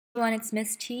Everyone, it's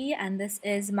Miss T, and this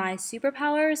is My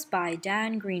Superpowers by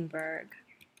Dan Greenberg.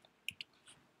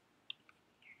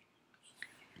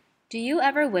 Do you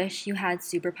ever wish you had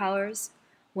superpowers?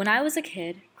 When I was a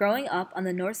kid, growing up on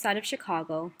the north side of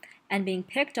Chicago and being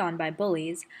picked on by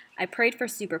bullies, I prayed for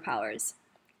superpowers.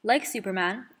 Like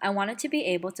Superman, I wanted to be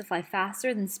able to fly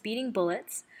faster than speeding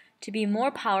bullets, to be more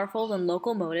powerful than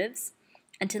locomotives,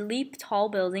 and to leap tall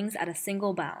buildings at a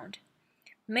single bound.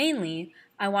 Mainly,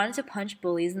 I wanted to punch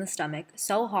bullies in the stomach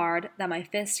so hard that my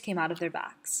fist came out of their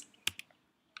backs.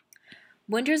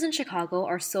 Winters in Chicago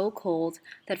are so cold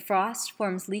that frost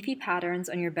forms leafy patterns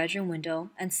on your bedroom window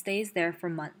and stays there for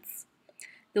months.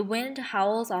 The wind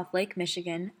howls off Lake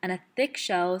Michigan, and a thick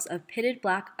shelves of pitted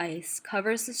black ice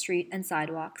covers the street and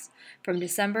sidewalks from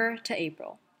December to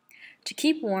April. To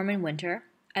keep warm in winter,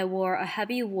 I wore a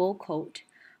heavy wool coat,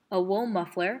 a wool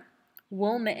muffler,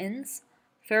 wool mittens,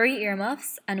 furry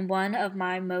earmuffs, and one of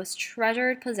my most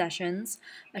treasured possessions,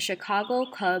 a Chicago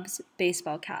Cubs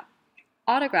baseball cap,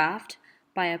 autographed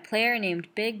by a player named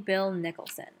Big Bill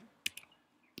Nicholson.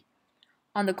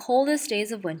 On the coldest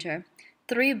days of winter,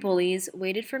 3 bullies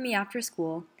waited for me after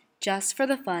school just for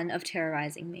the fun of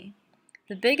terrorizing me.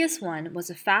 The biggest one was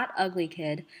a fat, ugly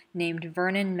kid named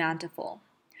Vernon Mantifull.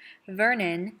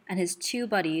 Vernon and his 2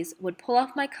 buddies would pull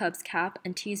off my Cubs cap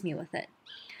and tease me with it.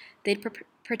 They'd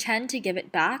pretend to give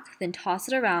it back, then toss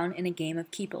it around in a game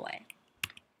of keep-away.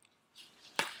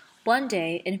 One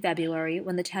day in February,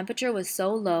 when the temperature was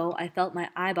so low I felt my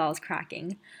eyeballs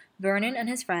cracking, Vernon and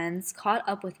his friends caught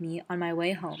up with me on my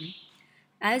way home.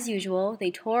 As usual,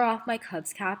 they tore off my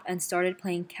Cubs cap and started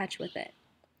playing catch with it.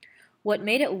 What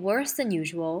made it worse than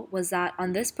usual was that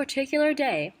on this particular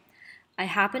day, I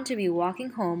happened to be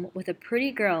walking home with a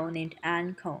pretty girl named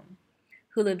Anne Cone,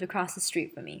 who lived across the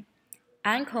street from me.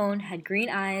 Anne Cone had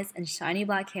green eyes and shiny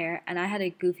black hair, and I had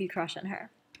a goofy crush on her.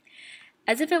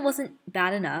 As if it wasn't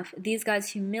bad enough, these guys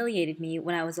humiliated me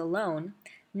when I was alone.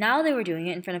 Now they were doing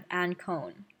it in front of Anne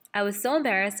Cone. I was so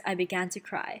embarrassed I began to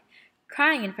cry.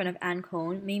 Crying in front of Anne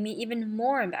Cone made me even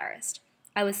more embarrassed.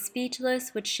 I was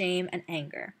speechless with shame and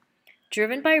anger.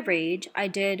 Driven by rage, I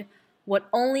did what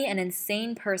only an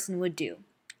insane person would do.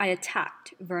 I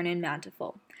attacked Vernon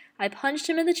Mantifull. I punched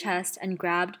him in the chest and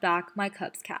grabbed back my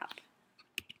Cubs cap.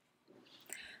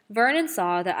 Vernon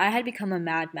saw that I had become a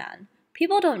madman.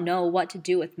 People don't know what to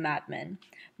do with madmen.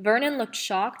 Vernon looked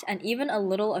shocked and even a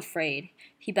little afraid.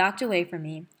 He backed away from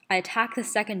me. I attacked the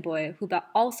second boy, who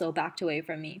also backed away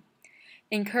from me.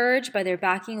 Encouraged by their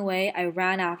backing away, I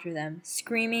ran after them,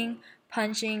 screaming,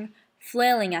 punching,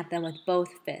 flailing at them with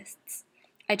both fists.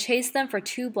 I chased them for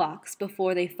 2 blocks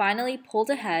before they finally pulled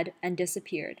ahead and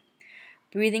disappeared.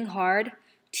 Breathing hard,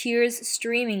 tears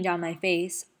streaming down my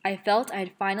face, I felt I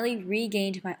had finally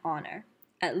regained my honor,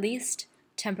 at least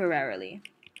temporarily.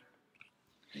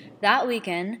 That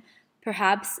weekend,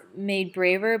 perhaps made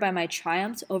braver by my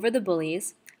triumphs over the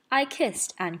bullies, I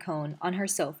kissed Anne Cone on her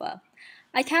sofa.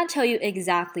 I can't tell you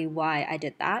exactly why I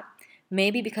did that.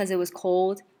 Maybe because it was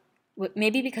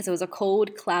a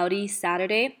cold, cloudy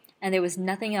Saturday and there was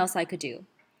nothing else I could do.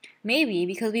 Maybe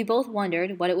because we both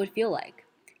wondered what it would feel like.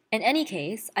 In any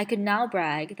case, I could now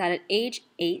brag that at age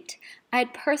 8, I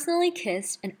had personally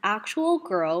kissed an actual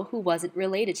girl who wasn't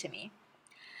related to me.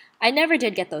 I never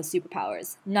did get those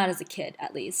superpowers, not as a kid,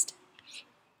 at least.